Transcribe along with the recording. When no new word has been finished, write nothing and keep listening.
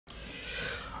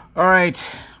Alright,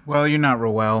 well, you're not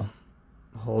real well.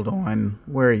 Hold on,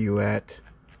 where are you at?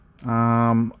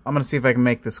 I'm gonna see if I can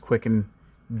make this quick and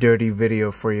dirty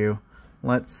video for you.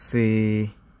 Let's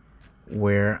see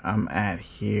where I'm at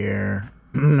here.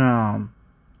 No,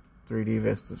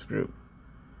 3DVista's group.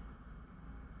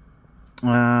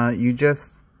 You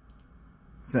just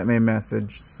sent me a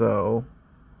message, so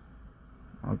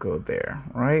I'll go there,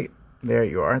 right? There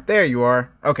you are. There you are.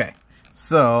 Okay.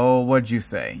 So, what'd you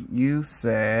say? You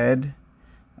said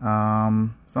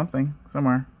something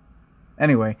somewhere.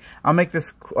 Anyway, I'll make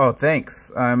this. Oh, thanks.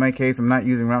 In my case, I'm not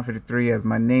using Rt53 as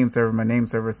my name server. My name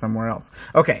server is somewhere else.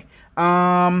 Okay.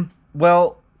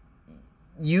 Well,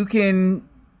 you can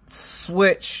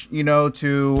switch,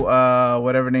 to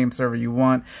whatever name server you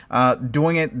want.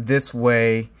 Doing it this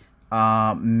way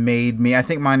made me. I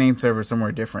think my name server is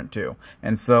somewhere different too,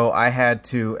 and so I had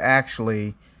to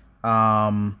actually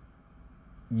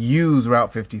use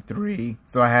Rt53.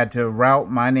 So I had to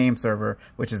route my name server,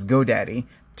 which is GoDaddy,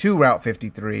 to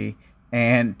Rt53,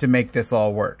 and to make this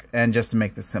all work, and just to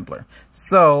make this simpler.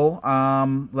 So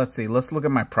let's see. Let's look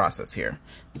at my process here.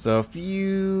 So if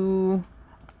you,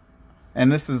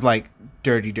 and this is like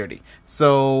dirty.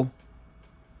 So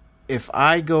if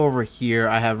I go over here,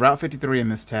 I have Rt53 in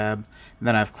this tab, and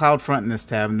then I have Cloudfront in this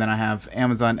tab, and then I have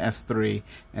Amazon S3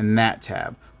 in that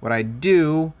tab. What I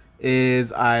do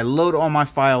is I load all my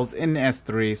files in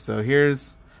S3. So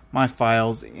here's my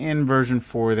files in version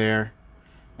 4 there.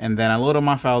 And then I load all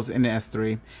my files into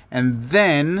S3. And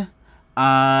then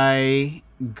I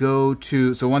go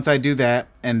to, so once I do that,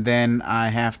 and then I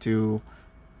have to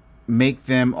make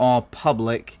them all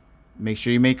public. Make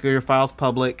sure you make your files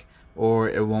public or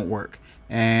it won't work.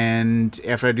 And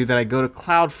after I do that, I go to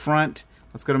Cloudfront.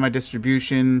 Let's go to my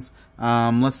distributions.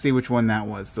 Let's see which one that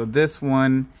was. So this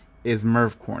one is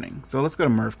Merv Corning. So let's go to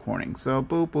Merv Corning. So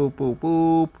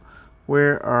boop.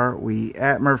 Where are we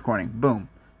at? Merv Corning. Boom.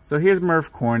 So here's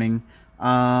Merv Corning.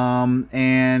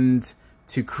 And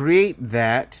to create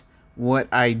that, what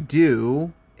I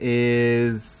do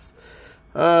is,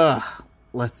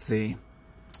 let's see.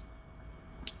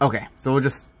 Okay, so we'll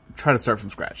just try to start from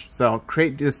scratch. So I'll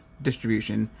create this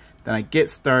distribution. Then I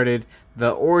get started. The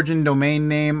origin domain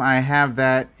name, I have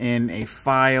that in a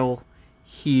file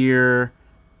here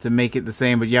to make it the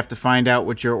same, but you have to find out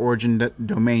what your origin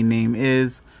domain name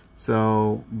is.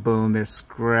 So boom, there's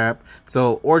scrap.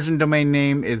 So origin domain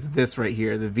name is this right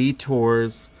here, the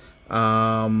VTORs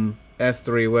S3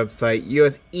 website,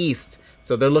 US East.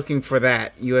 So they're looking for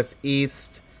that, US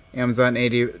East, Amazon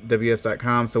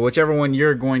AWS.com. So whichever one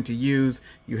you're going to use,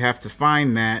 you have to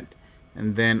find that,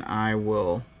 and then I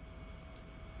will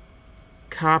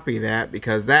copy that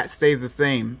because that stays the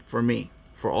same for me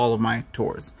for all of my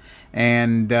tours.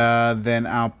 And then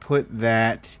I'll put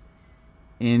that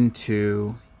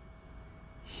into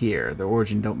here, the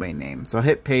origin domain name. So I'll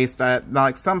hit paste.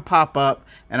 Like some pop up,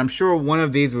 and I'm sure one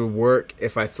of these would work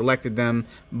if I selected them,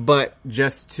 but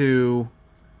just for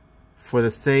the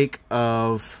sake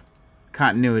of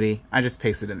continuity, I just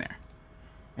paste it in there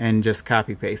and just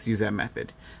copy paste, use that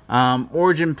method.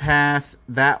 Origin path,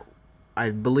 that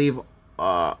I believe,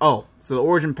 so the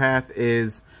origin path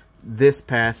is this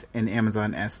path in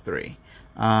Amazon S3.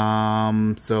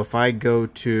 So if I go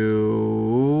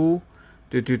to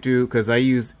because I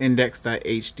use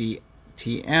index.htm,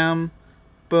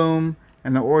 boom,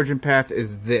 and the origin path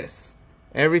is this.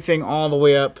 Everything all the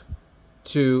way up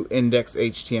to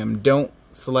index.htm. Don't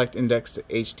select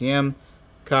index.htm.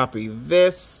 Copy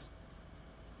this,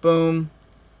 boom,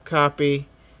 copy,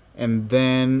 and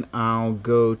then I'll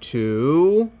go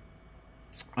to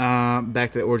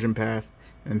back to the origin path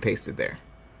and paste it there.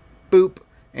 Boop.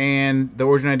 And the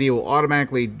origin ID will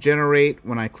automatically generate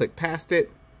when I click past it.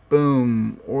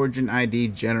 Boom, origin ID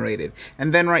generated.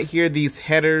 And then right here, these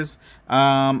headers,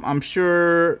 I'm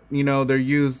sure, they're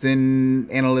used in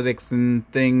analytics and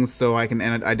things so I can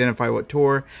identify what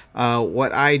tour.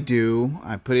 What I do,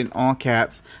 I put in all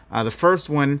caps. The first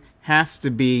one has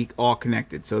to be all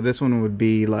connected. So this one would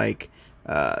be like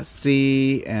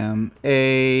CMA,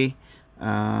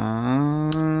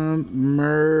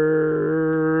 Merv,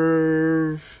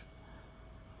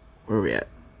 where are we at?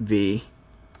 V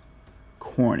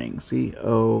Corning,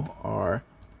 CORNING.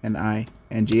 And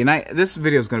this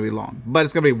video is going to be long, but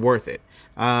it's going to be worth it.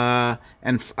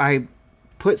 And I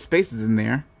put spaces in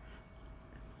there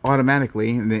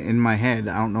automatically in my head.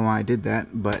 I don't know why I did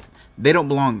that, but they don't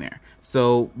belong there.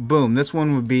 So boom, this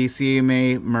one would be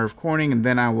CMA Merv Corning, and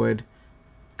then I would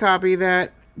copy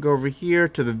that, go over here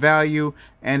to the value,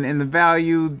 and in the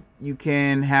value you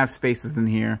can have spaces in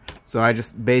here. So I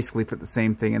just basically put the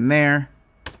same thing in there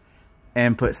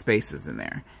and put spaces in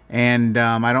there. And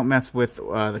I don't mess with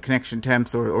the connection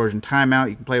temps or origin timeout.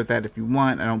 You can play with that if you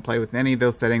want. I don't play with any of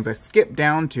those settings. I skip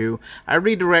down to, I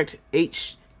redirect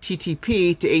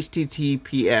HTTP to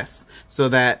HTTPS, so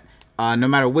that no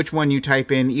matter which one you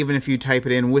type in, even if you type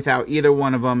it in without either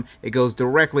one of them, it goes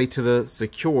directly to the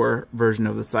secure version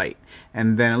of the site.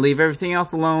 And then I leave everything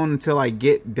else alone until I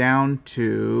get down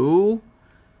to,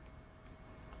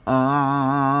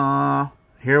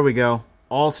 here we go.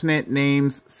 Alternate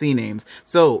names, CNAMEs.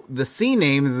 So the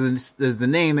CNAMEs is the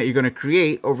name that you're going to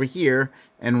create over here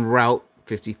in Route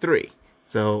 53.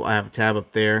 So I have a tab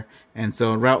up there. And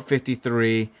so in Route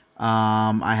 53,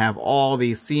 I have all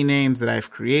these CNAMEs that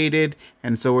I've created.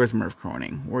 And so where's Merv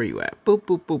Croning? Where are you at? Boop,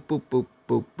 boop, boop, boop, boop,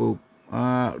 boop, boop.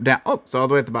 Down. Oh, it's all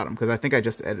the way at the bottom because I think I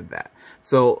just edited that.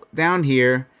 So down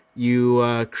here,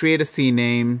 you create a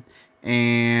CNAME,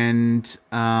 and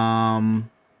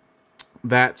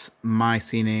that's my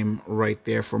CNAME right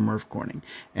there for Merv Corning.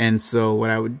 And so what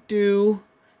I would do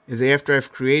is, after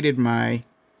I've created my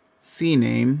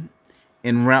CNAME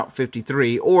in Route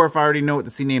 53, or if I already know what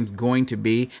the CNAME is going to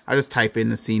be, I just type in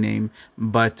the CNAME.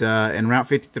 But in Route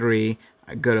 53,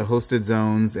 I go to hosted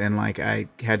zones, and like I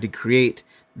had to create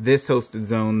this hosted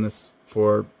zone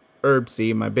for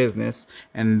Herbc, my business,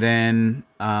 and then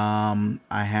I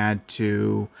had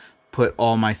to put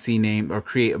all my CNAME, or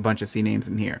create a bunch of CNAMEs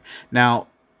in here. Now,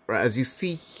 as you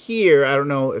see here, I don't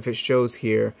know if it shows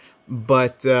here,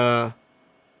 but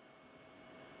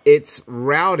it's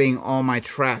routing all my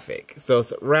traffic. So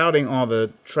it's routing all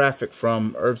the traffic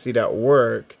from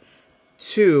herbc.work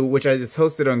to, which is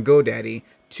hosted on GoDaddy,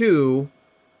 to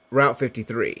Route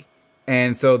 53.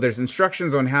 And so there's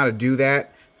instructions on how to do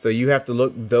that. So you have to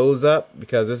look those up,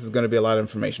 because this is going to be a lot of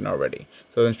information already.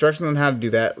 So the instructions on how to do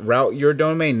that: route your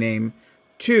domain name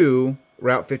to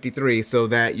Route 53 so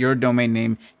that your domain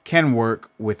name can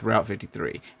work with Route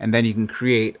 53. And then you can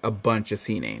create a bunch of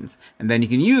CNAMEs. And then you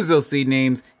can use those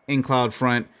CNAMEs in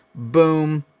Cloudfront.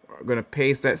 Boom. We're going to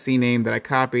paste that CNAME that I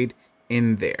copied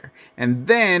in there. And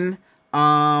then,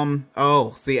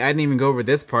 oh, see, I didn't even go over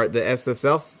this part, the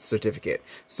SSL certificate.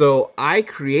 So I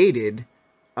created,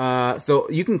 so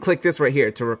you can click this right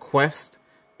here to request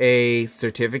a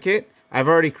certificate. I've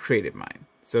already created mine.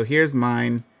 So here's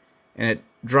mine, and it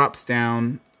drops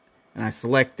down, and I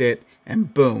select it,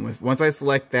 and boom. Once I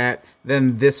select that,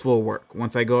 then this will work.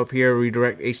 Once I go up here,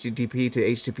 redirect HTTP to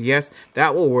HTTPS,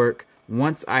 that will work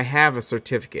once I have a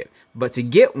certificate. But to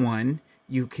get one,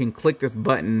 you can click this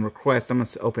button, request. I'm going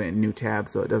to open it in a new tab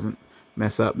so it doesn't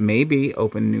mess up. Maybe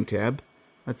open new tab.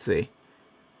 Let's see.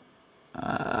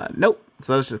 Nope.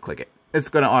 So let's just click it. It's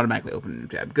going to automatically open a new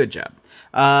tab. Good job.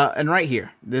 And right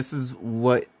here, this is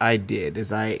what I did,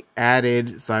 is I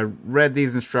added, so I read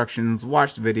these instructions,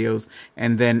 watched videos,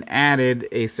 and then added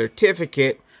a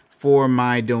certificate for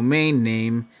my domain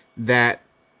name that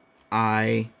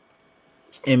I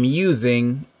am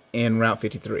using in Route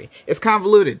 53. It's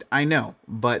convoluted, I know,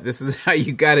 but this is how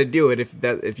you got to do it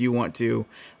if you want to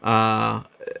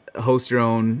host your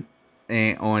own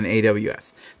on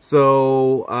AWS.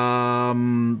 So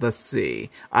let's see.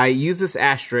 I use this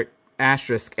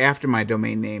asterisk after my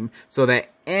domain name so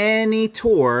that any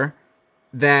Tor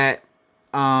that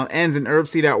ends in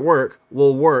herbc.work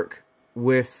will work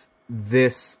with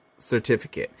this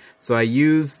certificate. So I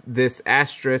use this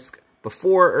asterisk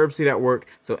before herbc.work,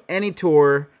 so any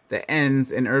Tor that ends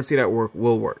in herbc.work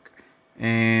will work.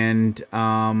 And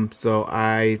so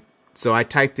I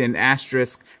typed in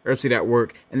asterisk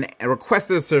herbc.work and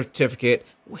requested a certificate,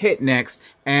 hit next,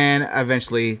 and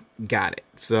eventually got it.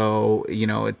 So, you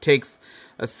know, it takes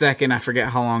a second. I forget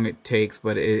how long it takes,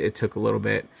 but it took a little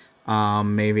bit,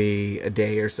 maybe a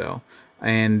day or so.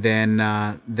 And then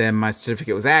my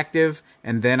certificate was active,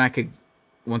 and then I could,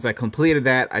 once I completed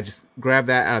that, I just grabbed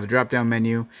that out of the drop-down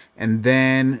menu and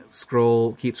then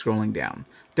keep scrolling down.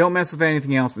 Don't mess with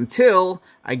anything else until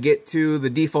I get to the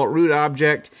default root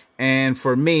object. And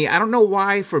for me, I don't know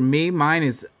why, for me, mine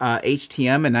is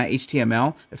HTML and not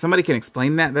HTML. If somebody can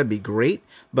explain that, that'd be great.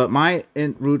 But my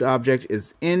root object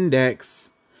is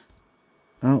index.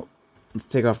 Oh, let's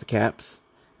take off the caps.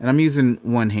 And I'm using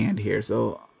one hand here,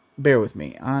 so bear with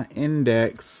me.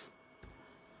 Index.htm.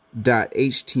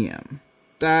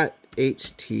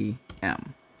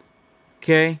 .htm.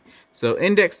 Okay, so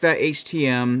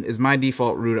index.htm is my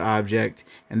default root object,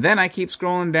 and then I keep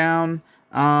scrolling down.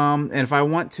 And if I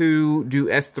want to do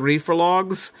S3 for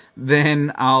logs,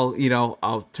 then I'll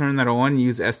turn that on,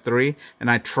 use S3.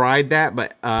 And I tried that,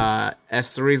 but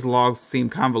S3's logs seem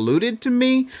convoluted to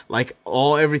me, like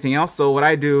everything else. So what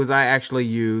I do is I actually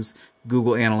use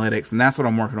Google Analytics, and that's what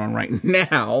I'm working on right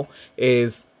now,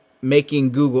 is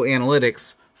making Google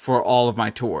Analytics for all of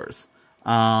my tours.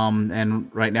 And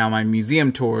right now my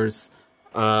museum tours,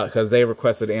 because they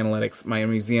requested analytics, my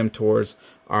museum tours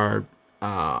are,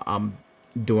 I'm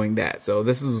doing that. So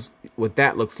this is what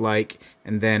that looks like.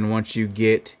 And then once you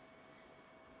get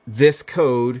this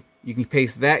code, you can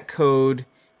paste that code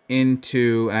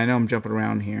into, and I know I'm jumping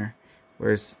around here.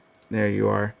 There you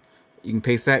are. You can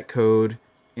paste that code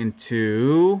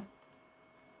into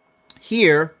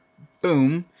here,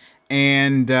 boom,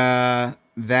 and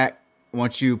that,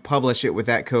 once you publish it with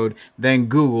that code, then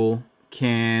Google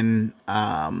can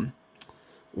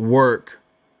work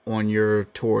on your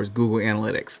tours, Google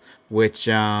Analytics, which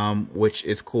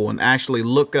is cool. And actually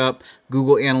look up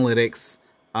Google Analytics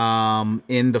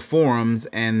in the forums,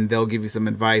 and they'll give you some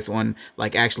advice on,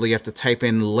 like, actually you have to type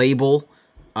in label.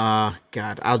 God,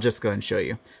 I'll just go ahead and show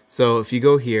you. So if you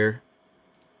go here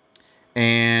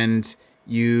and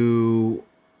you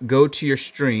go to your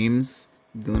streams,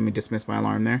 let me dismiss my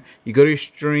alarm there. You go to your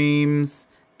streams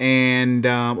and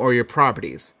or your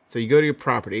properties. So you go to your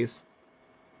properties,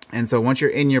 and so once you're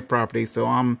in your properties, so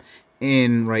I'm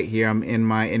in right here, I'm in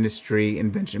my industry,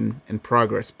 invention, and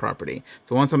progress property.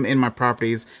 So once I'm in my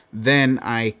properties, then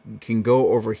I can go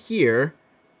over here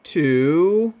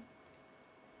to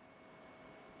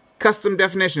custom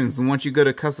definitions. And once you go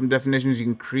to custom definitions, you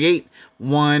can create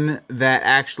one that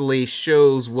actually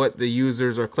shows what the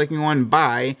users are clicking on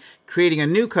by creating a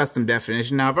new custom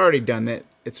definition. Now I've already done that,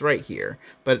 it's right here,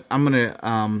 but I'm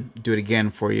gonna do it again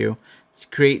for you.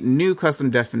 Create new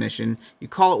custom definition. You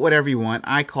call it whatever you want.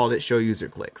 I called it show user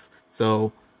clicks.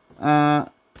 So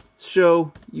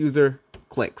show user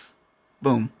clicks.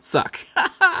 Boom. Suck.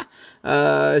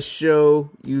 Show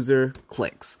user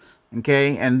clicks.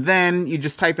 Okay, and then you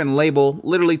just type in label,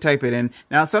 literally type it in.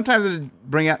 Now sometimes it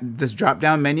bring out this drop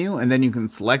down menu, and then you can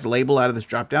select label out of this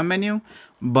drop down menu,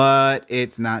 but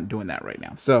it's not doing that right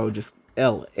now. So just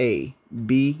LABEL,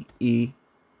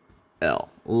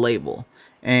 label.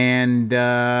 And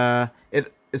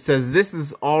it says this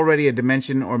is already a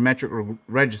dimension or metric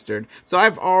registered. So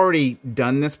I've already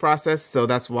done this process, so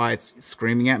that's why it's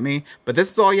screaming at me. But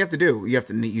this is all you have to do.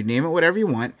 You name it whatever you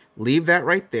want, leave that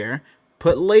right there,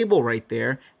 put label right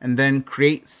there, and then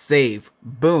create save.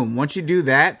 Boom. Once you do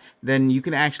that, then you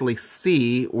can actually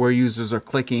see where users are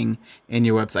clicking in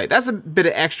your website. That's a bit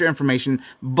of extra information,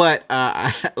 but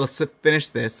let's finish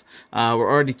this.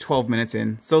 We're already 12 minutes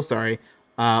in. So sorry.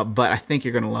 But I think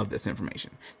you're going to love this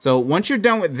information. So once you're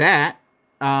done with that,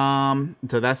 so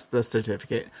that's the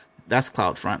certificate. That's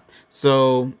Cloudfront.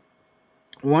 So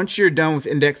once you're done with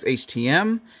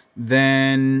index.htm,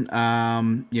 then,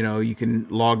 you can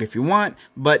log if you want,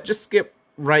 but just skip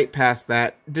right past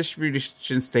that.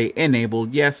 Distribution state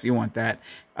enabled. Yes, you want that.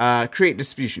 Create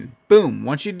distribution. Boom.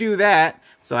 Once you do that,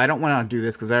 so I don't want to do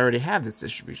this because I already have this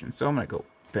distribution. So I'm going to go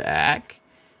back.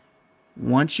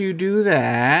 Once you do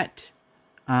that,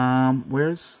 I'll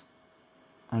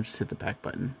just hit the back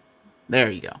button. There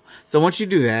you go. So once you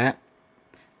do that,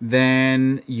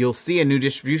 then you'll see a new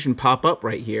distribution pop up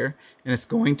right here, and it's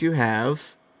going to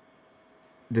have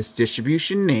this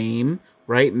distribution name,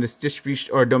 right? And this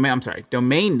distribution or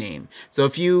domain name. So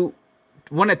if you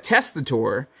want to test the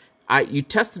tour, you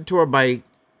test the tour by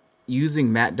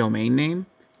using that domain name,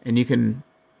 and you can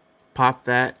pop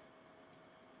that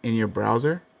in your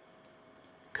browser,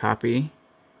 copy,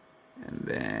 and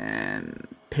then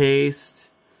paste.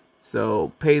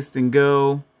 So paste and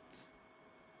go.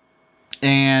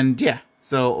 And yeah,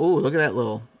 so, oh, look at that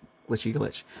little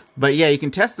glitch. But yeah, you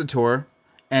can test the tour.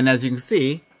 And as you can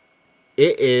see,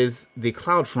 it is the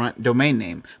Cloudfront domain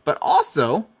name. But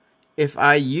also, if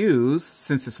I use,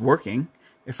 since it's working,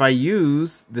 if I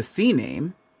use the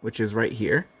CNAME, which is right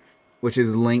here, which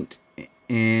is linked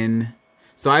in,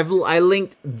 so I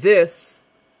linked this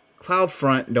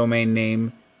Cloudfront domain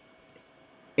name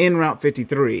in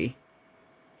Rt53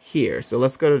 here. So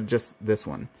let's go to just this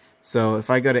one. So if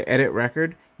I go to edit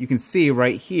record, you can see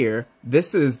right here,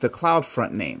 this is the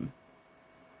Cloudfront name.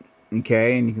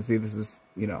 Okay, and you can see this is,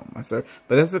 my server.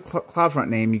 But this is a Cloudfront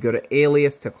name. You go to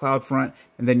alias to Cloudfront,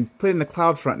 and then put in the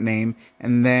Cloudfront name,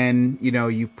 and then,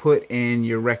 you put in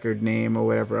your record name or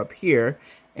whatever up here,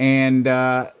 and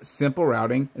simple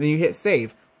routing, and then you hit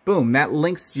save. Boom, that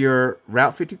links your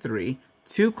Rt53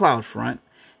 to Cloudfront,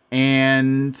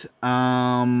 and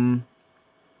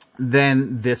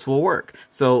then this will work.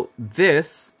 So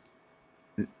this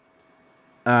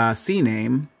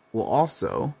CNAME will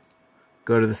also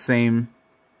go to the same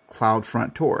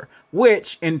Cloudfront tour,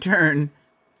 which in turn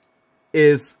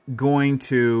is going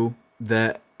to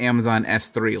the Amazon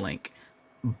S3 link,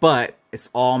 but it's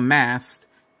all masked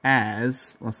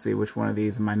as, let's see, which one of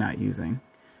these am I not using?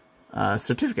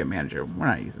 Certificate Manager. We're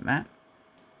not using that.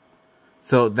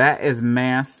 So that is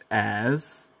masked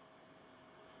as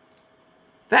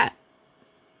that.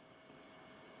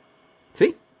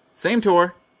 See? Same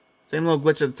tour. Same little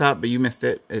glitch at the top, but you missed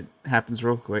it. It happens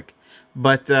real quick.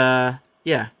 But,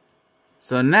 yeah.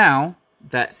 So now,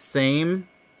 that same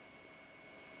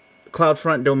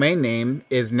Cloudfront domain name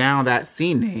is now that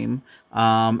scene name.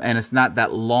 And it's not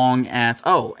that long ass...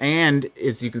 Oh, and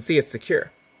as you can see, it's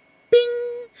secure.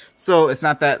 Bing! So it's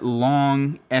not that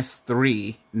long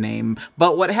S3 name.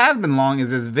 But what has been long is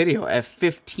this video at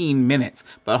 15 minutes.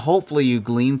 But hopefully you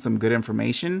gleaned some good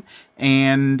information.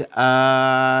 And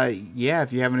yeah,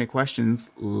 if you have any questions,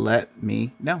 let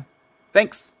me know.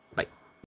 Thanks.